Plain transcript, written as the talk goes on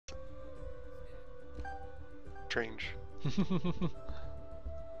Strange.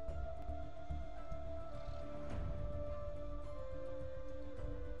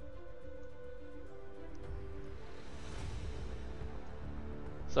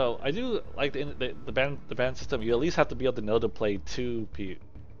 So I do like the band system. You at least have to be able to know to play two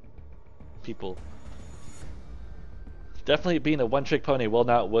people. Definitely being a one-trick pony will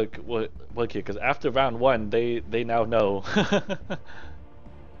not work here because after round one, they now know.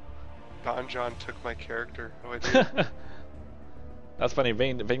 DonJon took my character. Oh, I did. That's funny.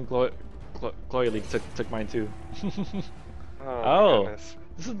 Vainglory League took mine too. Oh, my goodness.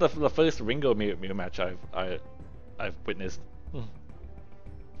 This is the first Ringo Mew match I've witnessed.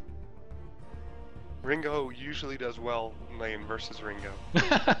 Ringo usually does well in lane versus Ringo.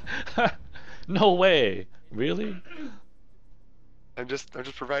 No way, really? I'm just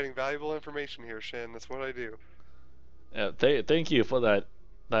providing valuable information here, Shin. That's what I do. Yeah, thank you for that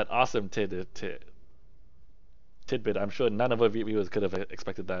awesome tidbit. I'm sure none of our viewers could have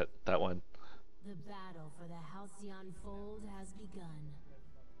expected that one. The battle for the Halcyon Fold has begun.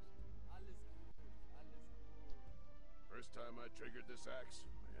 First time I triggered this axe.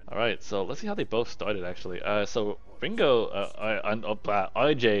 All right, so let's see how they both started actually. So Ringo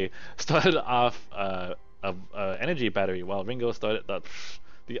RJ started off energy battery, while Ringo started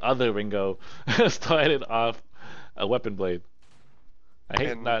the other Ringo started off a weapon blade. I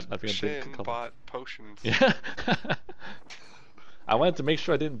hate not being Shin bought potions. Yeah. I wanted to make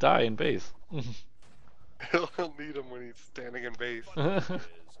sure I didn't die in base. He'll need them when he's standing in base,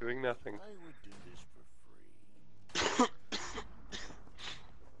 doing nothing.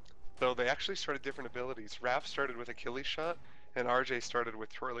 So they actually started different abilities. Raph started with Achilles shot, and RJ started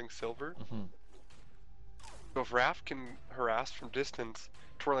with twirling silver. So if Raph can harass from distance,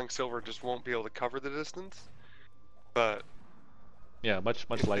 twirling silver just won't be able to cover the distance. But yeah, much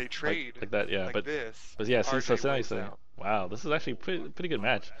if like they trade like that, yeah. like but this, but yeah, see, so wins nice. out. Wow, this is actually pretty good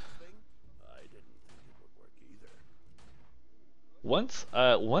match. Once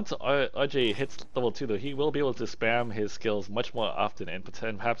RJ hits level 2 though, he will be able to spam his skills much more often and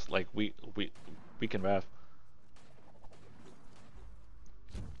perhaps like we can Raph.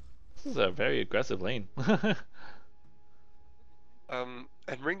 This is a very aggressive lane.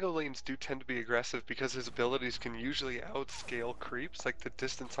 And Ringo lanes do tend to be aggressive because his abilities can usually outscale creeps. Like the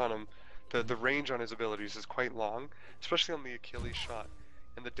distance on him, the range on his abilities is quite long, especially on the Achilles shot.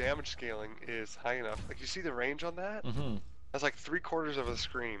 And the damage scaling is high enough. Like you see the range on that? That's like 3/4 of a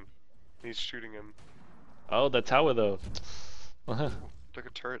screen. And he's shooting him. Oh, the tower though. Like a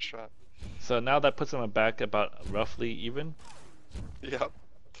turret shot. So now that puts him back about roughly even? Yep.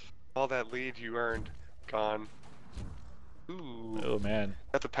 All that lead you earned, gone. Ooh. Oh man.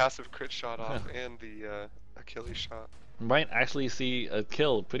 Got the passive crit shot off and the Achilles shot. Might actually see a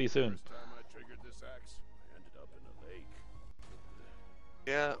kill pretty soon. First time I triggered this axe, I ended up in a lake.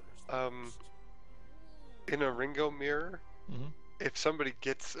 Yeah, in a Ringo mirror, if somebody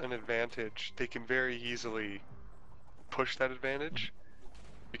gets an advantage, they can very easily push that advantage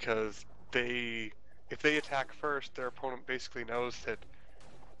because if they attack first, their opponent basically knows that,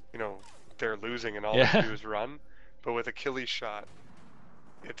 you know, they're losing and all they do is run. But with Achilles shot,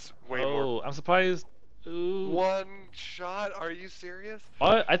 it's way more. Oh, I'm surprised. Ooh. One shot? Are you serious?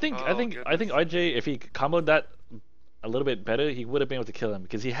 I think RJ, if he comboed that a little bit better, he would have been able to kill him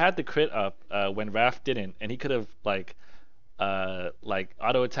because he had the crit up when Raph didn't, and he could have like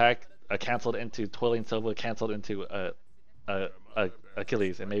auto attack canceled into twirling silver, canceled into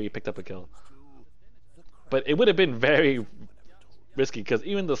Achilles, and maybe picked up a kill. But it would have been very risky because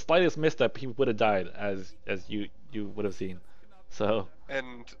even the slightest misstep, he would have died, as you would have seen. So.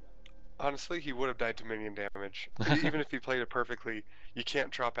 And honestly, he would have died to minion damage. Even if he played it perfectly, you can't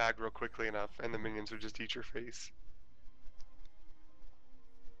drop aggro quickly enough, and the minions would just eat your face.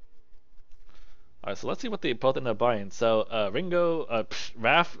 Alright, so let's see what they both ended up buying. So Ringo,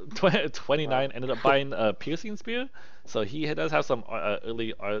 Raph29 ended up buying a piercing spear. So he does have some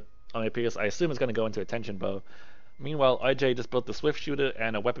early art on a pierce. I assume it's going to go into a tension bow. Meanwhile, RJ just built the swift shooter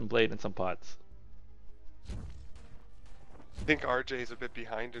and a weapon blade and some pots. I think RJ is a bit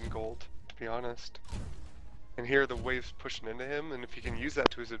behind in gold, to be honest. And here the wave's pushing into him, and if he can use that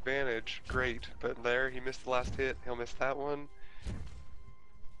to his advantage, great. But there, he missed the last hit. He'll miss that one.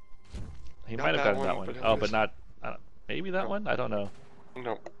 He might have gotten that one. Oh, but not. Maybe that one? I don't know.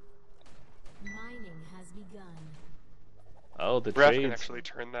 No. Mining has begun. Oh, the Raph trades. can actually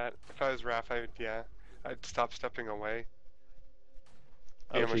turn that. If I was Raph, I'd stop stepping away.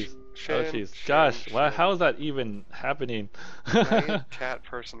 Oh jeez. Shin, Oh jeez. Shin, Gosh, Shin. wow, how is that even happening? Giant cat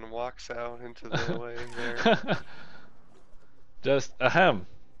person walks out into the way there. Just ahem.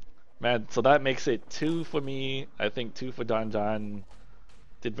 Man, so that makes it 2 for me. I think 2 for Don.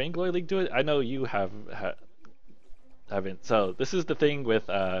 Did Vainglory League do it? I know you haven't. So this is the thing with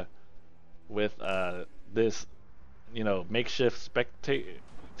this, you know, makeshift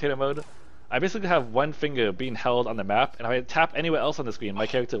spectator mode. I basically have one finger being held on the map, and if I tap anywhere else on the screen, my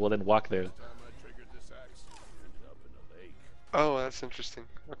character will then walk there. Time I triggered this axe, I ended up in a lake. Oh, that's interesting.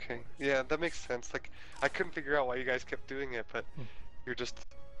 Okay, yeah, that makes sense. Like, I couldn't figure out why you guys kept doing it, but you're just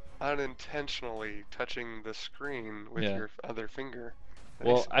unintentionally touching the screen with your other finger.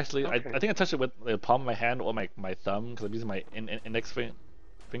 Well, actually, okay. I think I touched it with the palm of my hand or my thumb because I'm using my index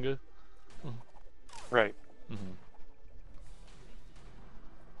finger. Right.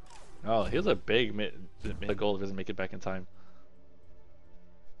 Oh, here's a big goal if he doesn't make it back in time.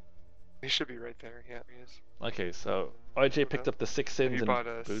 He should be right there. Yeah, he is. Okay, so RJ picked up the 6 sins He and bought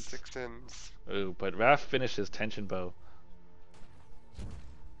a boots. 6 sins. Ooh, but Raph finished his tension bow.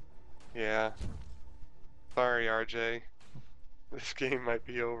 Yeah. Sorry, RJ. This game might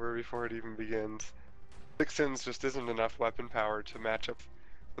be over before it even begins. 6 sins just isn't enough weapon power to match up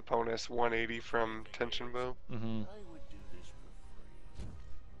the bonus 180 from tension bow. I would do this for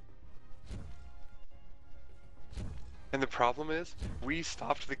free. And the problem is, we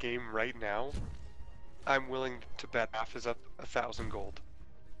stopped the game right now. I'm willing to bet Raph is up 1,000 gold.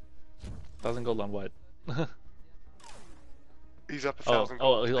 1,000 gold on what? He's up 1,000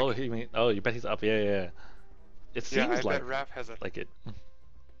 gold. You bet he's up? Yeah. It seems I like bet Raph has like it.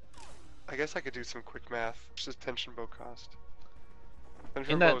 I guess I could do some quick math. What's his tension bow cost?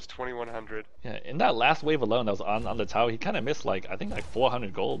 Tension bow is 2,100. Yeah, in that last wave alone that was on the tower, he kind of missed like I think like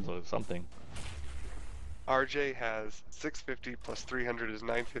 400 gold or something. RJ has 650 plus 300 is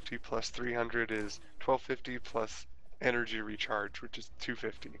 950 plus 300 is 1250 plus energy recharge, which is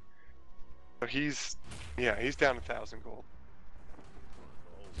 250. So he's down 1,000 gold.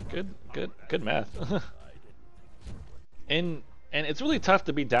 Good math. And it's really tough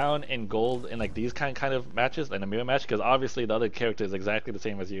to be down in gold in like these kind of matches, like a mirror match, because obviously the other character is exactly the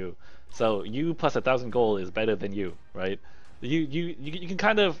same as you. So you plus 1,000 gold is better than you, right? You can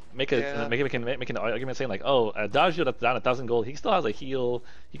kind of make an argument saying like, oh, Dajio that's down 1,000 gold, he still has a heal.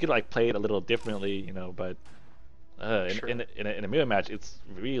 He could like play it a little differently, you know. But in a mirror match, it's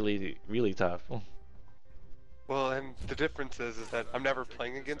really tough. Well, and the difference is that I'm never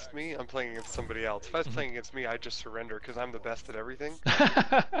playing against me. I'm playing against somebody else. If I was playing against me, I'd just surrender because I'm the best at everything.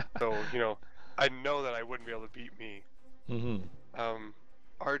 So you know, I know that I wouldn't be able to beat me.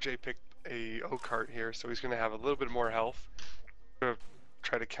 RJ picked a O-Cart here, so he's going to have a little bit more health to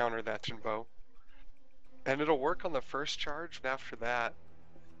try to counter that Jinbo. And it'll work on the first charge, but after that,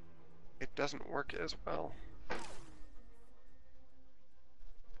 it doesn't work as well.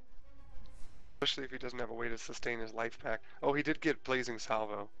 Especially if he doesn't have a way to sustain his life back. Oh, he did get Blazing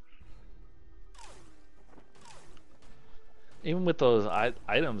Salvo. Even with those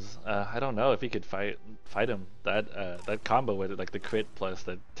items, I don't know if he could fight him. That combo with it, like the crit plus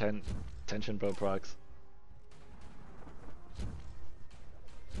the tension bow procs.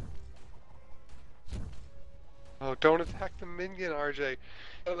 Oh, don't attack the minion, RJ.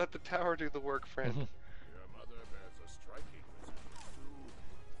 Don't let the tower do the work, friend. Your mother bears a striking resemblance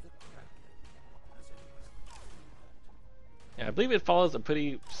to the Kraken, as it is. Yeah, I believe it follows a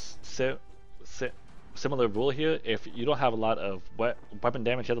pretty similar rule here. If you don't have a lot of weapon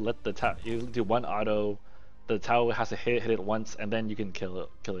damage, you have to let the tower. You do one auto. The tower has to hit it once, and then you can kill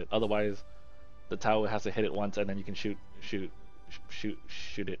it. Otherwise, the tower has to hit it once, and then you can shoot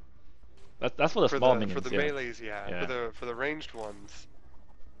it. That's for the small minions. For the melees, yeah. For the ranged ones,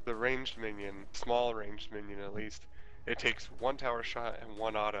 the ranged minion, small ranged minion at least, it takes one tower shot and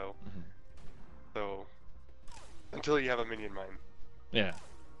one auto. So until you have a minion mine. Yeah.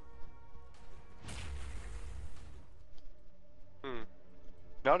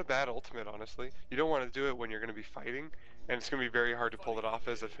 Not a bad ultimate, honestly. You don't want to do it when you're going to be fighting, and it's going to be very hard to pull it off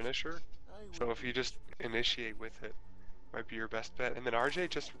as a finisher. So if you just initiate with it, might be your best bet. And then RJ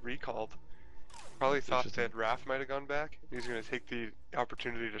just recalled. Probably thought that Raph might have gone back. He's going to take the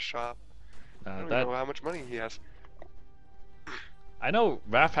opportunity to shop. I don't know how much money he has. I know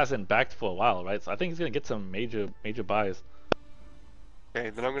Raph hasn't backed for a while, right? So I think he's going to get some major buys. Okay,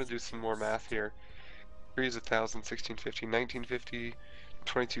 then I'm going to do some more math here. 3 is 1,000, 1,650, 1,950,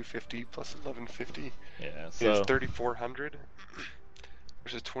 2,250 plus 1,150 so is 3,400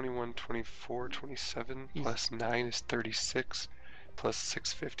 versus 21, 24, 27 plus 9 is 36 plus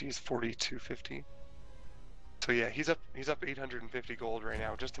 650 is 4,250. So yeah, he's up 850 gold right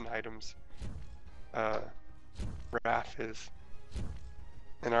now just in items. Raph is,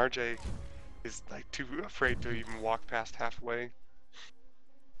 and RJ is like too afraid to even walk past halfway.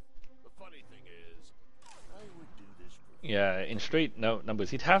 funny thing is, I would do this for Yeah, in straight numbers,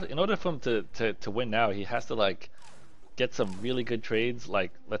 he'd have, in order for him to win now, he has to like get some really good trades,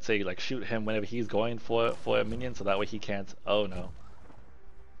 like let's say like shoot him whenever he's going for a minion, so that way he can't. Oh no.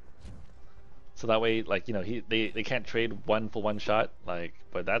 So that way, like, you know, they can't trade 1-for-1 shot, like,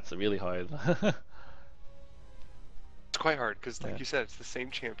 but that's really hard. It's quite hard because, like Yeah. you said, it's the same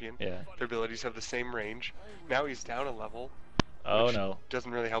champion. Yeah. Their abilities have the same range. Now he's down a level, Oh which no.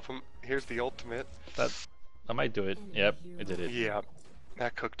 doesn't really help him. Here's the ultimate. That might do it. Yep, it did it. Yeah,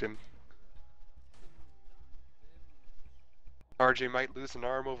 that cooked him. RJ might lose an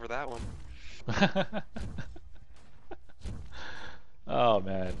arm over that one. Oh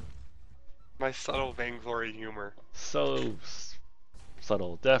man. My subtle Vainglory humor. So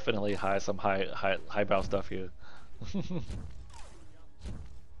subtle. Definitely some highbrow stuff here.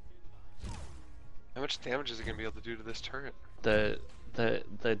 How much damage is it gonna be able to do to this turret? The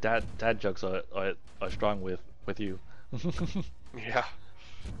dad jokes are strong with you. Yeah.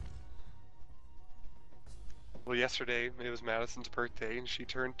 Well, yesterday it was Madison's birthday and she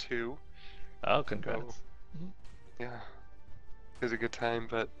turned 2. Oh, congrats. So, yeah, it was a good time,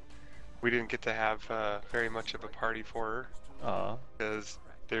 but we didn't get to have very much of a party for her Aw. because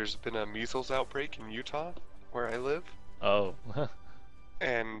there's been a measles outbreak in Utah, where I live, Oh.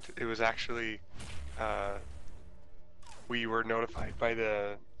 and it was actually we were notified by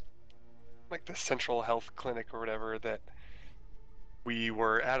the central health clinic or whatever that we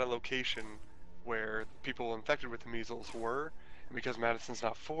were at a location where people infected with the measles were, and because Madison's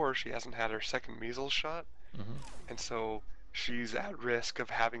not 4, she hasn't had her second measles shot, and so she's at risk of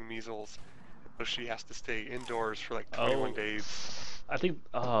having measles, so she has to stay indoors for like 21 days. I think.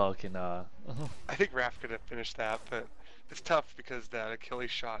 Oh, okay, nah. I think Raph could have finished that, but it's tough because that Achilles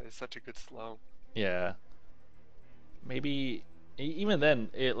shot is such a good slow. Yeah. Maybe even then,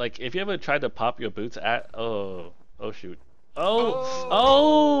 like if you ever tried to pop your boots at oh shoot.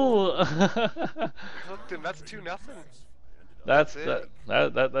 Oh. Cooked him. That's 2-0. That's it.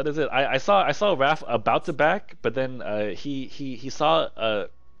 that is it. I saw Raph about to back, but then he saw a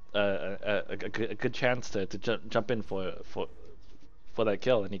good chance to jump in for that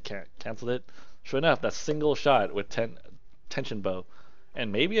kill, and he canceled it. Sure enough, that single shot with tension bow,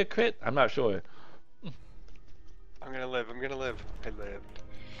 and maybe a crit. I'm not sure. I'm gonna live. I lived.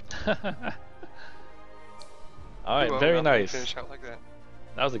 All right, Ooh, very I'm gonna nice. Finish out like that.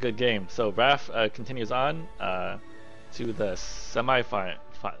 That was a good game. So Raph continues on to the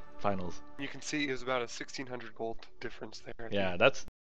finals. You can see it was about a 1,600 gold difference there. I Yeah, think. that's